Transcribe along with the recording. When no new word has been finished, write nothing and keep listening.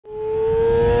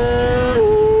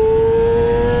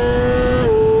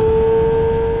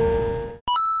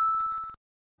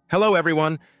Hello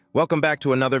everyone, welcome back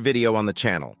to another video on the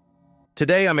channel.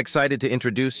 Today I'm excited to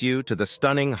introduce you to the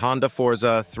stunning Honda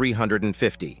Forza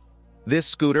 350. This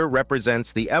scooter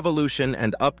represents the evolution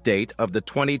and update of the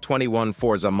 2021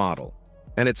 Forza model,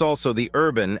 and it's also the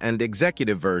urban and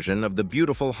executive version of the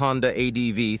beautiful Honda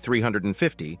ADV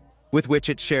 350, with which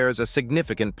it shares a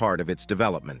significant part of its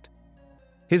development.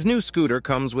 His new scooter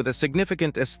comes with a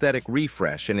significant aesthetic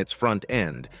refresh in its front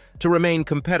end to remain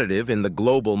competitive in the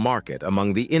global market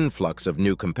among the influx of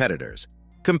new competitors,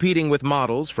 competing with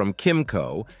models from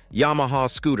Kymco, Yamaha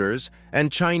scooters,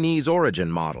 and Chinese origin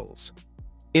models.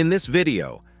 In this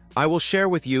video, I will share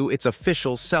with you its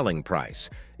official selling price,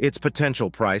 its potential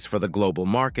price for the global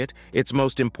market, its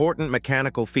most important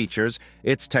mechanical features,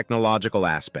 its technological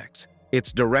aspects,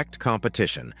 its direct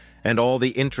competition, and all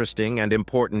the interesting and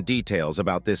important details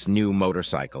about this new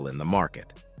motorcycle in the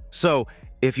market. So,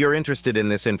 if you're interested in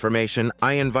this information,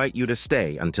 I invite you to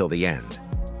stay until the end.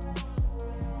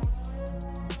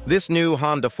 This new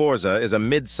Honda Forza is a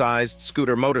mid-sized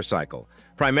scooter motorcycle,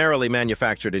 primarily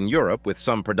manufactured in Europe with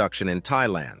some production in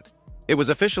Thailand. It was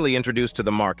officially introduced to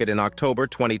the market in October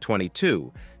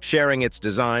 2022, sharing its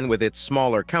design with its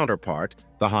smaller counterpart,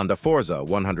 the Honda Forza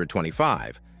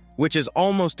 125, which is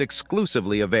almost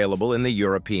exclusively available in the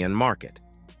European market.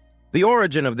 The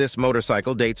origin of this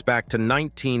motorcycle dates back to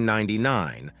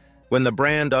 1999, when the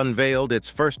brand unveiled its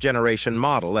first-generation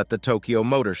model at the Tokyo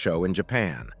Motor Show in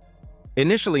Japan.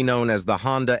 Initially known as the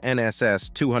Honda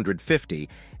NSS 250,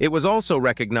 it was also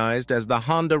recognized as the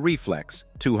Honda Reflex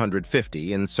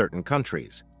 250 in certain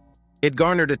countries. It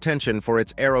garnered attention for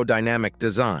its aerodynamic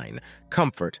design,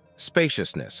 comfort,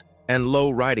 spaciousness, and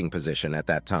low riding position at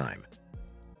that time.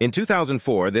 In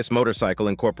 2004, this motorcycle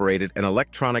incorporated an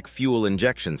electronic fuel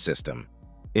injection system.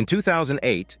 In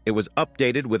 2008, it was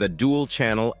updated with a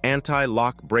dual-channel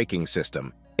anti-lock braking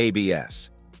system,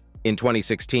 ABS. In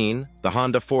 2016, the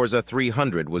Honda Forza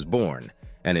 300 was born,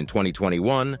 and in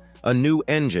 2021, a new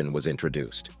engine was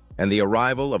introduced, and the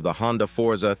arrival of the Honda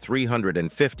Forza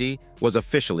 350 was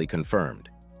officially confirmed.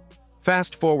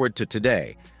 Fast forward to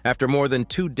today, after more than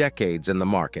 2 decades in the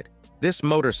market, this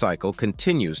motorcycle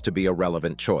continues to be a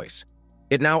relevant choice.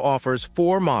 It now offers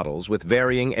 4 models with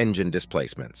varying engine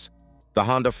displacements: the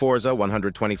Honda Forza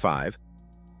 125,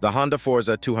 the Honda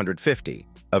Forza 250,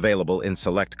 available in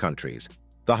select countries,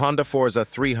 the Honda Forza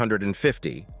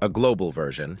 350, a global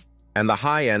version, and the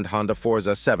high-end Honda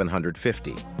Forza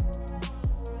 750.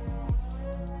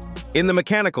 In the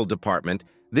mechanical department,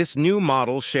 this new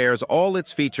model shares all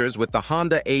its features with the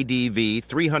Honda ADV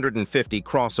 350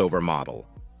 crossover model.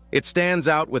 It stands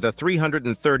out with a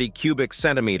 330 cubic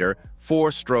centimeter,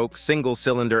 4-stroke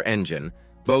single-cylinder engine,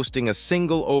 boasting a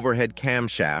single overhead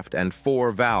camshaft and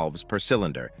 4 valves per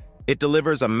cylinder. It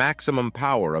delivers a maximum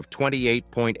power of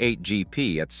 28.8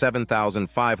 GP at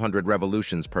 7,500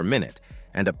 revolutions per minute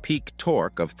and a peak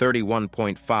torque of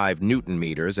 31.5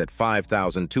 Newton-meters at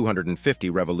 5,250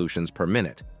 revolutions per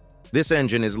minute. This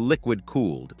engine is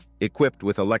liquid-cooled, equipped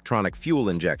with electronic fuel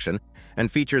injection, and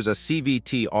features a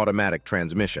CVT automatic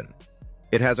transmission.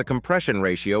 It has a compression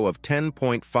ratio of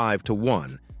 10.5 to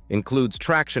 1, includes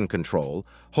traction control,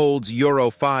 holds Euro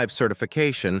 5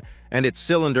 certification, and its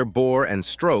cylinder bore and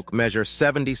stroke measure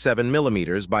 77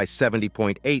 mm by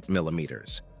 70.8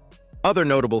 mm. Other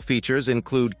notable features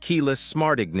include keyless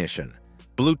smart ignition,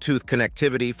 Bluetooth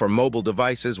connectivity for mobile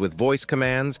devices with voice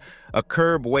commands, a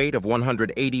curb weight of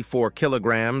 184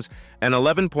 kilograms, an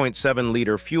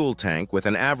 11.7-liter fuel tank with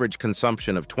an average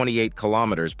consumption of 28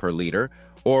 kilometers per liter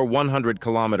or 100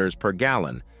 kilometers per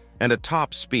gallon, and a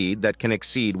top speed that can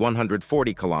exceed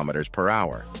 140 kilometers per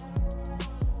hour.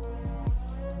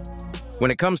 When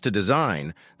it comes to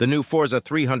design, the new Forza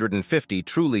 350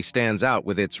 truly stands out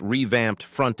with its revamped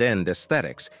front-end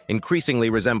aesthetics,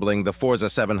 increasingly resembling the Forza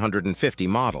 750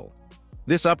 model.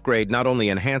 This upgrade not only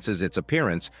enhances its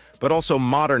appearance, but also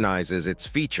modernizes its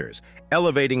features,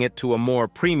 elevating it to a more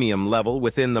premium level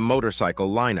within the motorcycle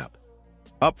lineup.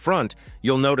 Up front,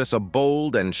 you'll notice a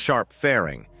bold and sharp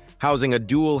fairing, housing a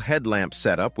dual headlamp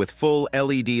setup with full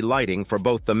LED lighting for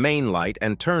both the main light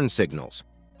and turn signals.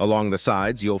 Along the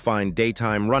sides, you'll find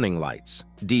daytime running lights,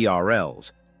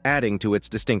 DRLs, adding to its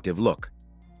distinctive look.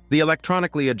 The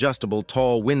electronically adjustable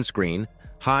tall windscreen,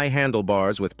 high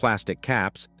handlebars with plastic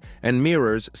caps, and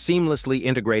mirrors seamlessly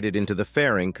integrated into the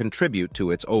fairing contribute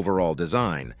to its overall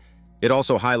design. It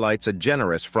also highlights a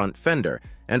generous front fender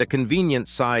and a convenient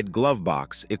side glove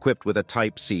box equipped with a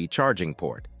Type-C charging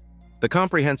port. The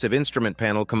comprehensive instrument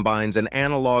panel combines an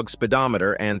analog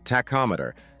speedometer and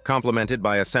tachometer, complemented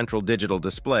by a central digital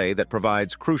display that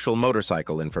provides crucial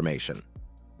motorcycle information.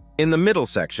 In the middle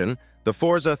section, the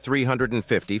Forza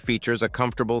 350 features a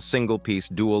comfortable single-piece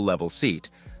dual-level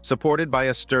seat, supported by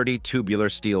a sturdy tubular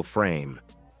steel frame.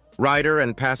 Rider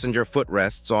and passenger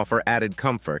footrests offer added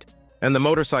comfort, and the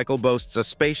motorcycle boasts a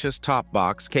spacious top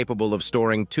box capable of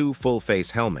storing 2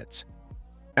 full-face helmets.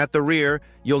 At the rear,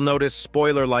 you'll notice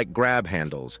spoiler-like grab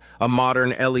handles, a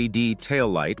modern LED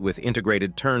taillight with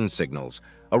integrated turn signals,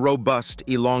 a robust,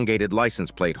 elongated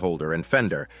license plate holder and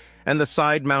fender, and the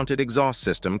side-mounted exhaust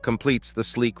system completes the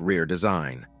sleek rear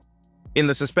design. In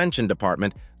the suspension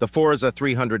department, the Forza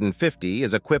 350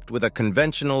 is equipped with a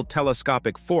conventional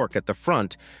telescopic fork at the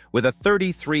front with a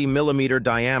 33mm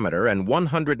diameter and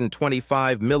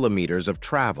 125mm of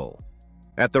travel.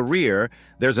 At the rear,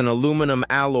 there's an aluminum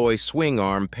alloy swing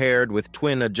arm paired with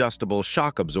twin adjustable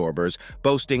shock absorbers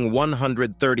boasting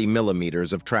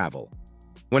 130mm of travel.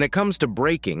 When it comes to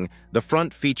braking, the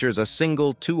front features a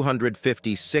single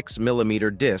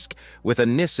 256mm disc with a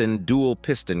Nissin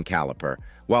dual-piston caliper,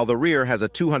 while the rear has a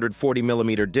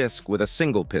 240mm disc with a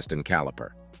single-piston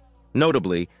caliper.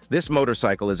 Notably, this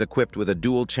motorcycle is equipped with a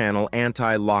dual-channel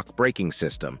anti-lock braking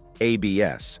system,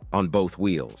 ABS, on both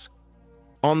wheels.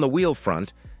 On the wheel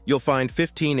front, you'll find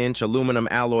 15-inch aluminum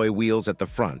alloy wheels at the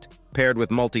front, paired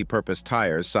with multi-purpose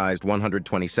tires sized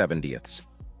 120/70ths.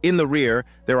 In the rear,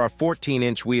 there are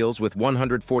 14-inch wheels with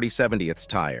 140/70ths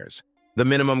tires. The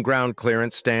minimum ground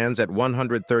clearance stands at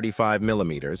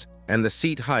 135mm, and the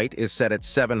seat height is set at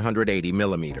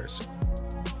 780mm.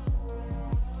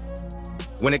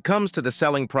 When it comes to the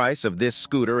selling price of this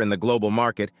scooter in the global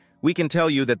market, we can tell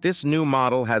you that this new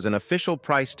model has an official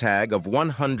price tag of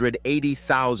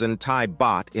 180,000 Thai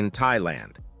baht in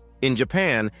Thailand. In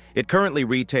Japan, it currently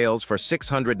retails for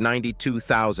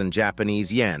 692,000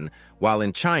 Japanese yen, while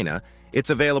in China, it's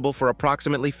available for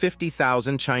approximately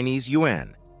 50,000 Chinese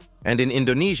yuan. And in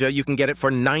Indonesia, you can get it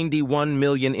for 91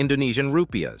 million Indonesian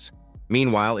rupiahs.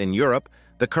 Meanwhile, in Europe,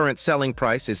 the current selling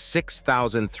price is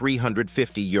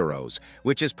 6,350 euros,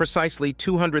 which is precisely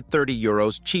 230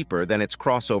 euros cheaper than its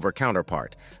crossover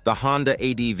counterpart, the Honda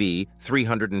ADV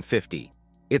 350.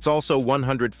 It's also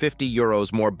 150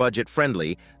 euros more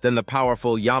budget-friendly than the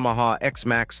powerful Yamaha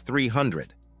Xmax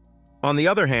 300. On the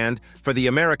other hand, for the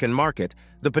American market,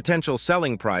 the potential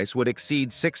selling price would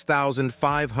exceed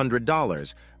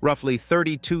 $6,500, roughly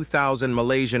 32,000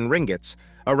 Malaysian ringgits,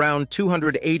 around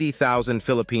 280,000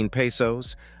 Philippine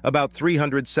pesos, about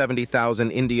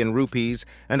 370,000 Indian rupees,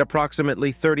 and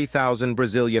approximately 30,000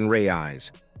 Brazilian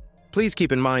reais. Please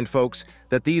keep in mind, folks,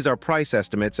 that these are price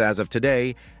estimates as of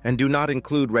today and do not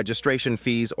include registration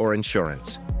fees or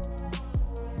insurance.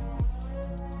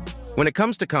 When it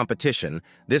comes to competition,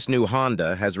 this new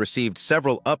Honda has received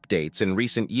several updates in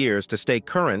recent years to stay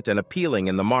current and appealing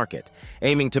in the market,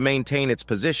 aiming to maintain its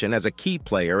position as a key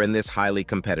player in this highly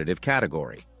competitive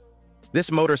category.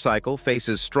 This motorcycle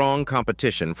faces strong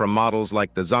competition from models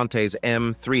like the Zonte's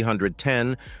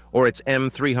M310 or its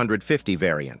M350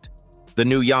 variant, the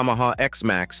new Yamaha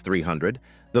Xmax 300,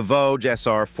 the Vogue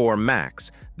SR4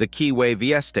 Max, the Kiwi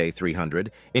Vieste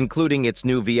 300, including its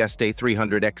new Vieste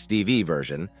 300 XDV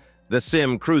version, the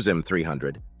Sim Cruisim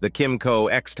 300, the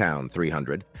Kymco X-Town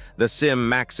 300, the Sim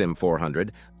Maxim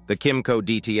 400, the Kymco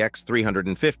DTX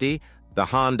 350, the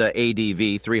Honda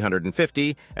ADV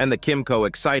 350, and the Kymco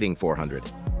Exciting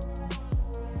 400.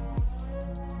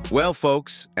 Well,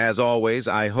 folks, as always,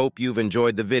 I hope you've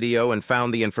enjoyed the video and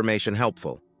found the information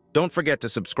helpful. Don't forget to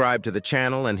subscribe to the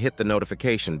channel and hit the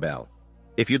notification bell.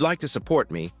 If you'd like to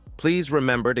support me, please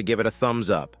remember to give it a thumbs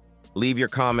up, leave your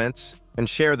comments, and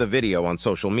share the video on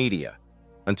social media.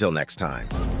 Until next time.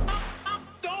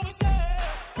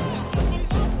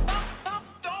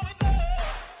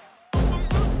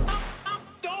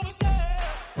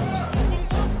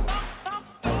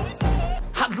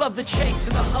 I love the chase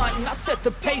and the hunt, and I set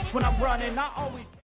the pace when I'm running. I always